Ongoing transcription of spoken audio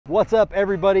What's up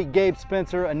everybody, Gabe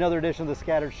Spencer, another edition of The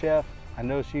Scattered Chef. I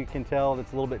know you can tell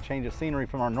it's a little bit change of scenery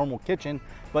from our normal kitchen,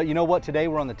 but you know what, today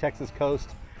we're on the Texas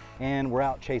coast and we're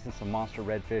out chasing some monster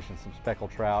redfish and some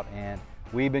speckled trout, and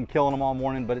we've been killing them all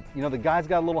morning, but you know, the guys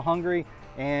got a little hungry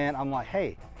and I'm like,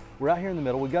 hey, we're out here in the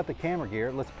middle, we got the camera gear,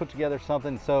 let's put together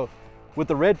something. So with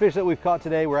the redfish that we've caught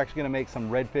today, we're actually gonna make some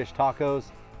redfish tacos.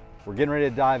 We're getting ready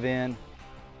to dive in.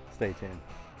 Stay tuned.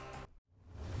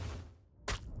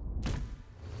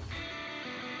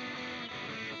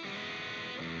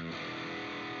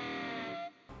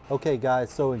 Okay guys,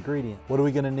 so ingredient, what are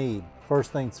we gonna need?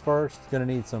 First things first, gonna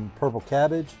need some purple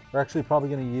cabbage. We're actually probably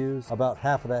gonna use about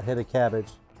half of that head of cabbage.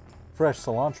 Fresh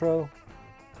cilantro,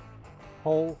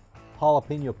 whole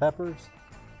jalapeno peppers.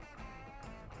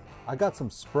 I got some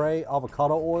spray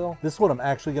avocado oil. This is what I'm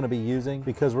actually gonna be using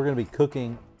because we're gonna be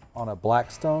cooking on a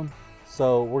Blackstone.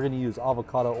 So we're gonna use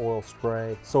avocado oil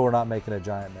spray so we're not making a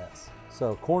giant mess.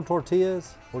 So corn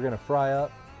tortillas, we're gonna fry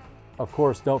up. Of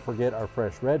course, don't forget our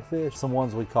fresh redfish, some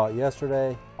ones we caught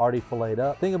yesterday, already filleted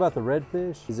up. The thing about the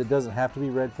redfish is it doesn't have to be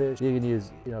redfish. You can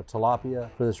use,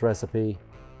 tilapia for this recipe.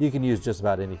 You can use just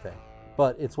about anything,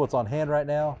 but it's what's on hand right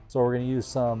now. So we're gonna use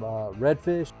some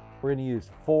redfish. We're gonna use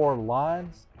 4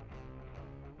 limes.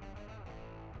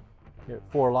 Here,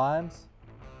 4 limes,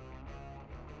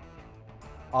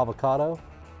 avocado,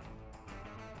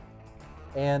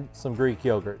 and some Greek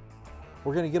yogurt.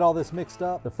 We're gonna get all this mixed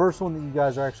up. The first one that you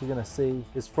guys are actually gonna see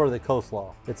is for the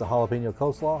coleslaw. It's a jalapeno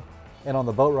coleslaw. And on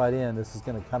the boat ride in, this is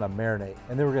gonna kind of marinate.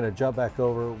 And then we're gonna jump back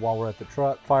over while we're at the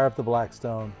truck, fire up the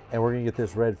Blackstone, and we're gonna get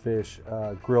this redfish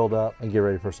grilled up and get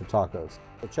ready for some tacos.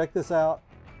 So check this out.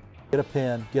 Get a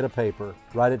pen, get a paper,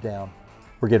 write it down.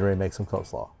 We're getting ready to make some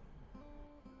coleslaw. All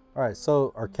right,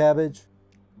 so our cabbage.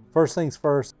 First things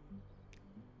first,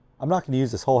 I'm not gonna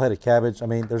use this whole head of cabbage. I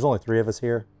mean, there's only 3 of us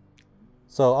here.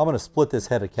 So I'm gonna split this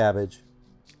head of cabbage.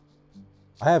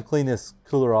 I have cleaned this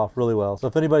cooler off really well. So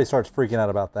if anybody starts freaking out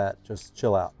about that, just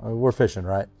chill out. I mean, we're fishing,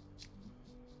 right?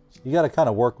 You gotta kind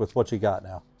of work with what you got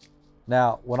now.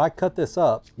 Now, when I cut this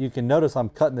up, you can notice I'm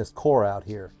cutting this core out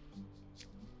here.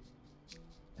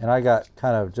 And I got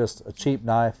kind of just a cheap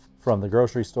knife from the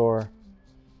grocery store.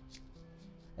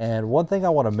 And one thing I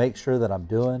wanna make sure that I'm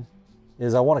doing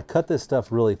is I wanna cut this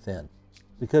stuff really thin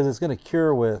because it's gonna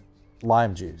cure with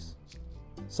lime juice.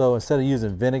 So instead of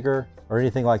using vinegar or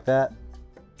anything like that,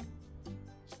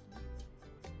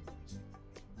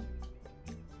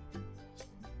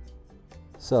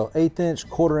 so 1/8 inch,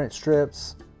 1/4 inch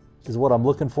strips is what I'm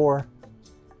looking for.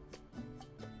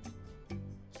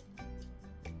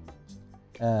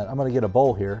 And I'm gonna get a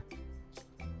bowl here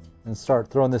and start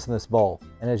throwing this in this bowl.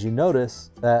 And as you notice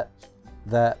that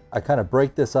I kind of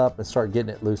break this up and start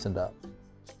getting it loosened up.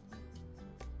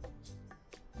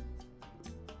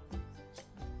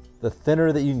 The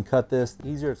thinner that you can cut this, the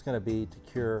easier it's going to be to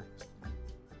cure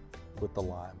with the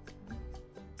lime.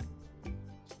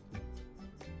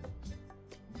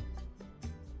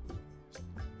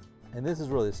 And this is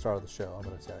really the start of the show, I'm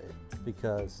going to tell you,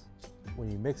 because when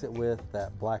you mix it with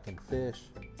that blackened fish,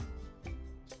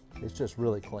 it's just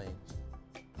really clean.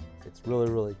 It's really,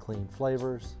 really clean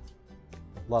flavors,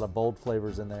 a lot of bold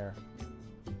flavors in there.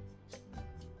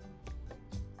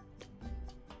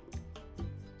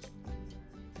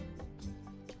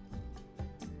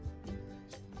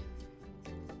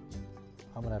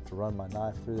 I'm gonna have to run my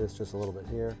knife through this just a little bit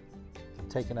here. I'm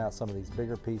taking out some of these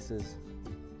bigger pieces.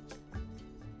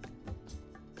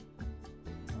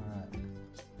 All right.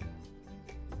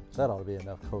 That ought to be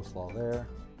enough coleslaw there.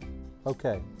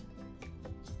 Okay.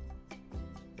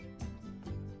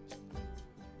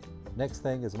 Next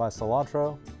thing is my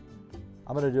cilantro.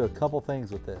 I'm gonna do a couple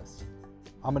things with this.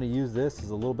 I'm gonna use this as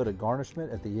a little bit of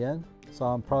garnishment at the end. So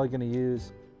I'm probably gonna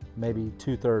use maybe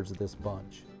 2/3 of this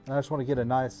bunch. And I just wanna get a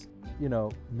nice,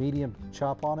 medium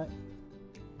chop on it.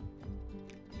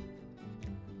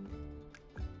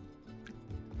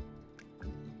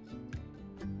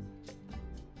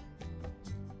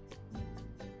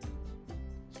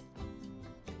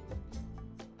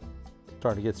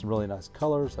 Starting to get some really nice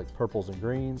colors like purples and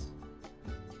greens.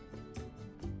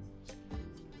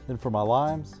 Then for my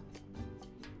limes,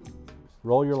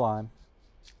 roll your lime,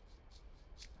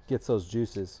 gets those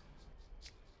juices.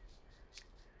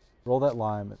 Roll that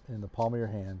lime in the palm of your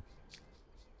hand.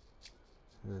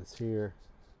 This here.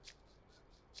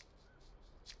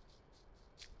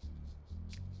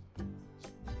 Get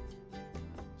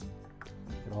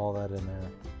all that in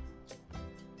there.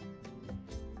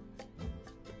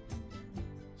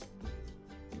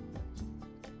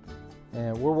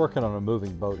 And we're working on a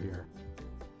moving boat here.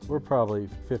 We're probably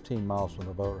 15 miles from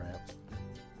the boat ramp.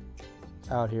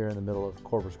 Out here in the middle of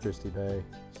Corpus Christi Bay.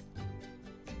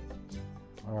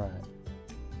 All right.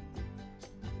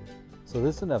 So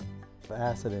this is enough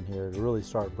acid in here to really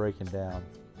start breaking down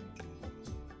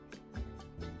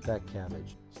that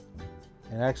cabbage.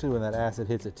 And actually when that acid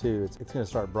hits it too, it's going to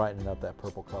start brightening up that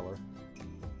purple color.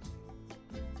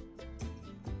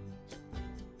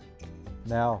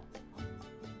 Now,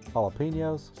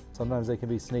 jalapenos, sometimes they can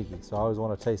be sneaky, so I always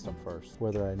want to taste them first.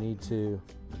 Whether I need to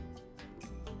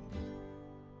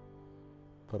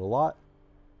put a lot,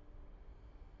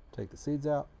 take the seeds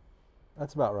out,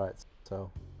 that's about right.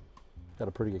 So, got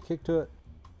a pretty good kick to it.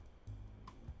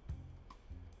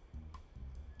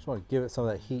 Just want to give it some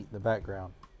of that heat in the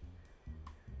background.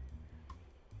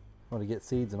 Want to get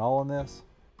seeds and all in this.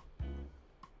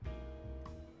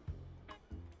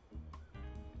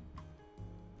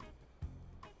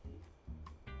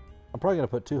 I'm probably going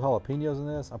to put 2 jalapenos in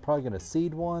this. I'm probably going to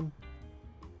seed one,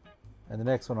 and the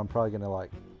next one I'm probably going to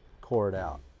like core it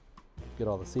out, get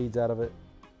all the seeds out of it.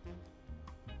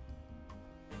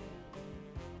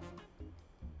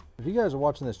 If you guys are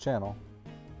watching this channel,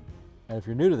 and if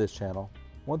you're new to this channel,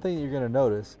 one thing that you're going to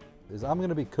notice is I'm going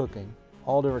to be cooking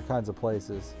all different kinds of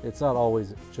places. It's not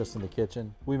always just in the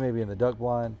kitchen. We may be in the duck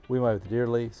blind, we might be at the deer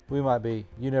lease, we might be,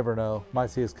 you never know,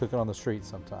 might see us cooking on the street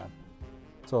sometime.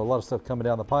 So a lot of stuff coming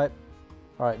down the pipe.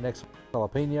 All right, next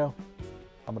jalapeno.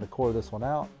 I'm gonna core this one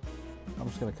out. I'm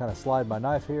just gonna kind of slide my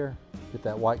knife here, get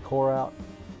that white core out.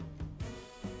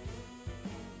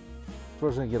 So we're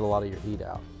just gonna get a lot of your heat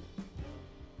out.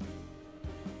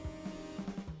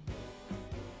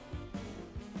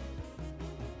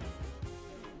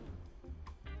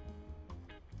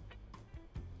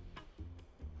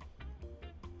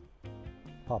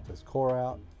 Pop this core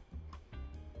out.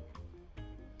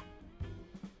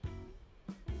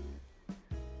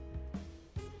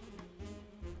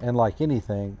 And like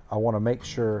anything, I want to make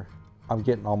sure I'm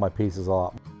getting all my pieces a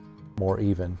lot more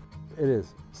even. It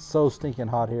is so stinking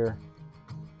hot here.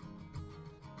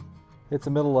 It's the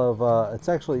middle of, it's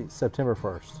actually September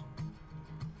 1st,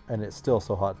 and it's still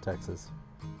so hot in Texas.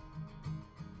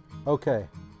 Okay,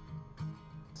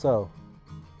 so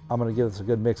I'm going to give this a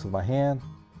good mix with my hand.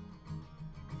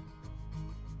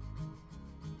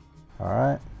 All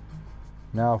right,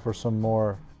 now for some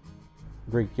more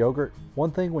Greek yogurt.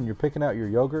 One thing when you're picking out your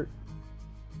yogurt,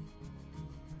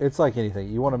 it's like anything.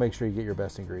 You want to make sure you get your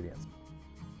best ingredients.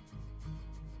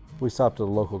 We stopped at a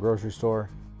local grocery store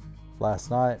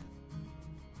last night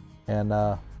and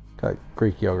got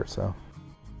Greek yogurt. So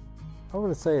I'm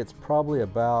going to say it's probably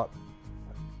about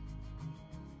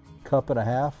a cup and a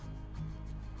half.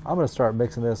 I'm going to start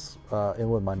mixing this in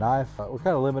with my knife. We're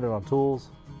kind of limited on tools.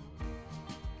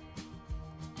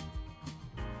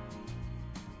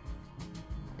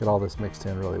 Get all this mixed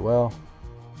in really well.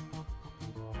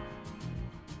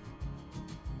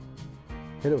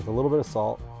 Hit it with a little bit of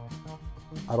salt.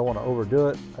 I don't want to overdo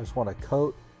it. I just want to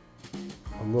coat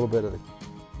a little bit of the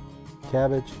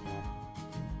cabbage.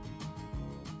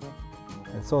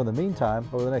 And so in the meantime,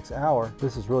 over the next hour,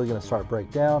 this is really going to start to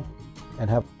break down and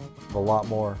have a lot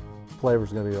more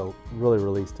flavors going to be really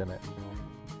released in it.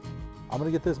 I'm going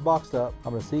to get this boxed up.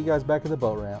 I'm going to see you guys back at the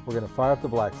boat ramp. We're going to fire up the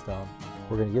Blackstone.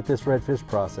 We're going to get this redfish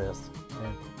processed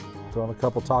and throw in a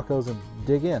couple tacos and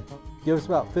dig in. Give us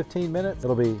about 15 minutes.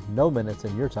 It'll be no minutes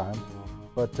in your time,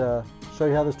 but show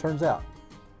you how this turns out.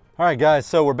 All right, guys,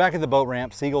 so we're back at the boat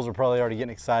ramp. Seagulls are probably already getting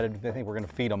excited. They think we're going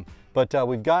to feed them. But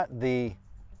we've got the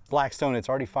Blackstone. It's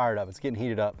already fired up. It's getting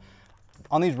heated up.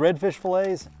 On these redfish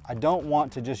fillets, I don't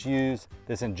want to just use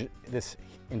this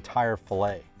entire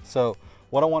fillet. So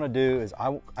what I want to do is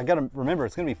I got to remember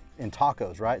it's going to be in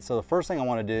tacos, right? So the first thing I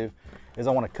want to do is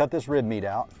I want to cut this rib meat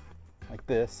out like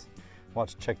this.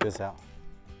 Watch, check this out.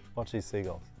 Watch these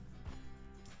seagulls.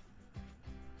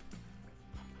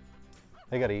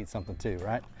 They got to eat something too,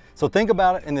 right? So think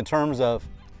about it in the terms of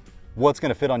what's going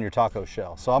to fit on your taco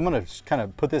shell. So I'm going to kind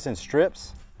of put this in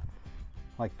strips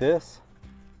like this.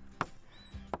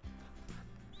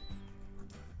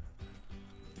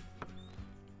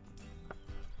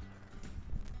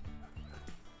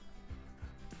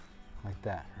 Like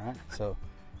that, right? So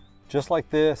just like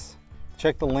this,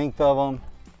 check the length of them,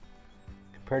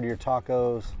 compared to your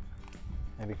tacos,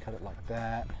 maybe cut it like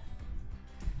that,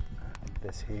 like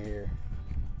this here,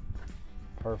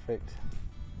 perfect.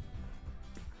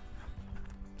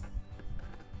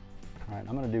 All right,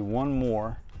 I'm gonna do one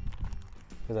more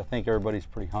because I think everybody's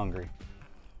pretty hungry.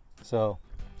 So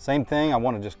same thing, I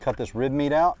wanna just cut this rib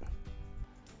meat out.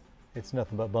 It's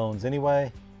nothing but bones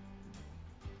anyway.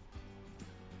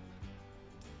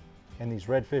 And these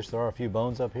redfish, there are a few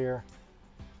bones up here.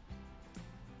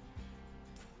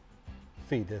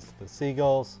 Feed this to the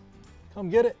seagulls. Come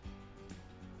get it.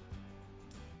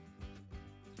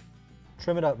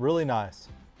 Trim it up really nice.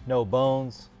 No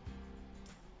bones.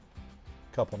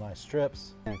 Couple nice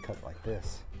strips. And cut it like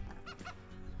this.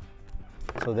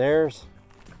 So there's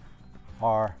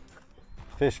our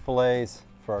fish fillets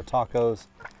for our tacos.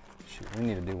 Shoot, we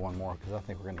need to do one more because I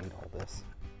think we're gonna eat all this.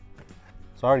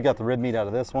 So I already got the rib meat out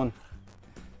of this one.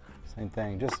 Same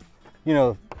thing, just, you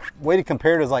know, way to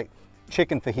compare it is like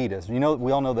chicken fajitas. You know,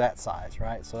 we all know that size,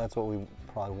 right? So that's what we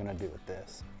probably gonna do with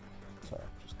this. So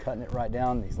just cutting it right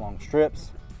down, these long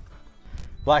strips.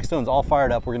 Blackstone's all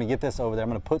fired up. We're gonna get this over there. I'm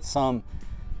gonna put some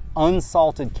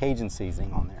unsalted Cajun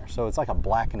seasoning on there. So it's like a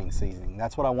blackening seasoning.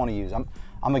 That's what I wanna use.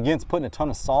 I'm against putting a ton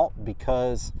of salt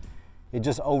because it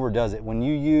just overdoes it. When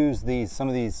you use some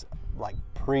of these like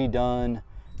pre-done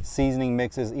seasoning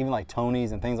mixes, even like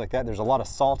Tony's and things like that, there's a lot of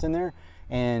salt in there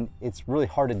and it's really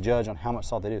hard to judge on how much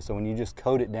salt they do. So when you just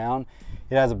coat it down,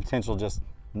 it has a potential to just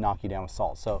knock you down with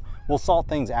salt. So we'll salt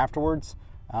things afterwards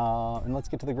and let's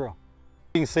get to the grill.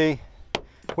 You can see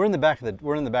we're in the back of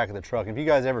the truck. If you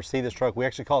guys ever see this truck, we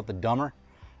actually call it the Dummer.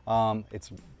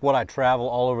 It's what I travel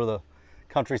all over the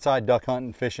countryside duck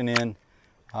hunting, fishing in.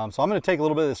 So I'm going to take a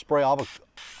little bit of this spray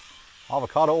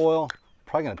avocado oil.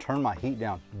 Probably going to turn my heat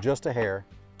down just a hair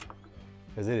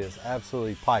because it is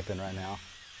absolutely piping right now.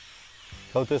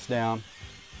 Coat this down.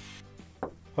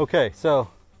 Okay, so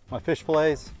my fish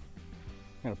fillets,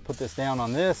 I'm going to put this down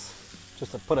on this,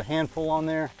 just to put a handful on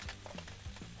there.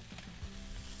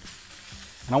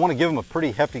 And I want to give them a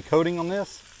pretty hefty coating on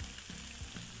this.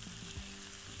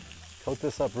 Coat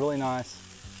this up really nice.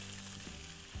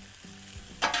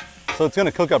 So it's going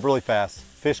to cook up really fast.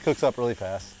 Fish cooks up really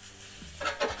fast.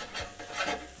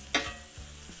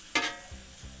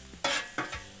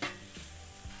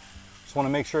 Just want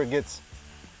to make sure it gets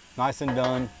nice and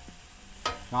done,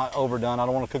 not overdone. I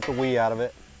don't want to cook the wee out of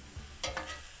it.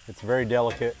 It's very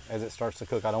delicate as it starts to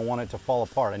cook. I don't want it to fall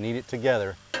apart. I need it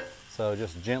together. So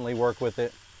just gently work with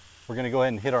it. We're going to go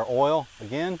ahead and hit our oil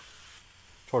again.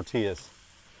 Tortillas.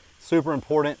 Super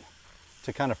important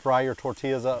to kind of fry your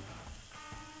tortillas up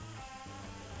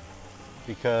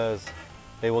because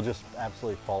they will just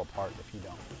absolutely fall apart if you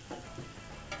don't.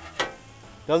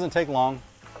 Doesn't take long.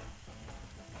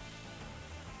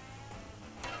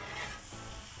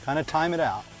 Kind of time it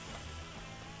out.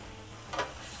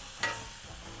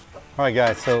 All right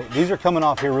guys, so these are coming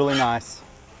off here really nice.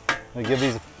 I'm gonna give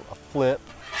these a flip.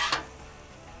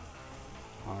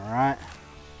 All right,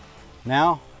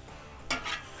 now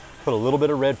put a little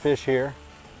bit of redfish here.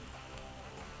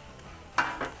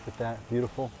 Get that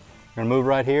beautiful. We're gonna move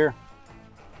right here.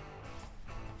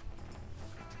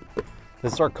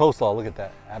 This is our coleslaw. Look at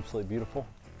that, absolutely beautiful.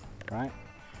 All right,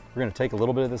 we're gonna take a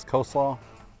little bit of this coleslaw.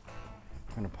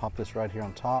 We're gonna pop this right here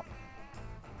on top.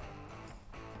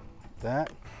 Like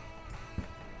that.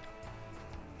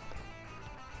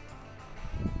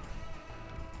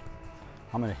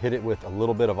 I'm gonna hit it with a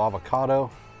little bit of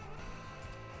avocado.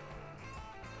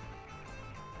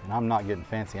 And I'm not getting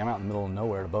fancy. I'm out in the middle of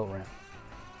nowhere at a boat ramp.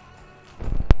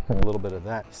 A little bit of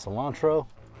that cilantro.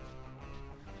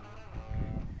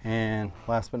 And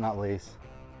last but not least,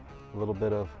 a little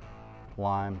bit of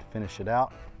lime to finish it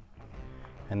out.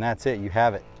 And that's it, you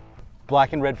have it.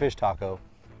 Blackened redfish taco,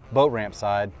 boat ramp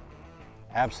side.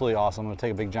 Absolutely awesome. I'm gonna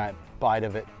take a big giant bite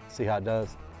of it, see how it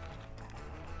does.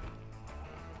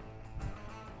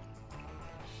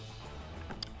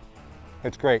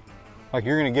 It's great. Like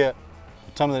you're gonna get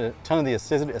a ton of the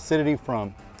acidity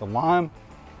from the lime.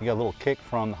 You got a little kick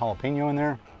from the jalapeno in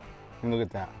there. And look at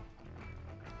that.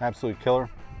 Absolute killer.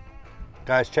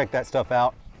 Guys, check that stuff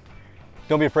out.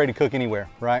 Don't be afraid to cook anywhere,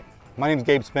 right? My name's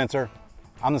Gabe Spencer.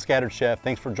 I'm the Scattered Chef.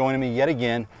 Thanks for joining me yet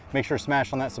again. Make sure to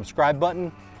smash on that subscribe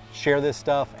button, share this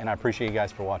stuff, and I appreciate you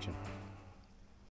guys for watching.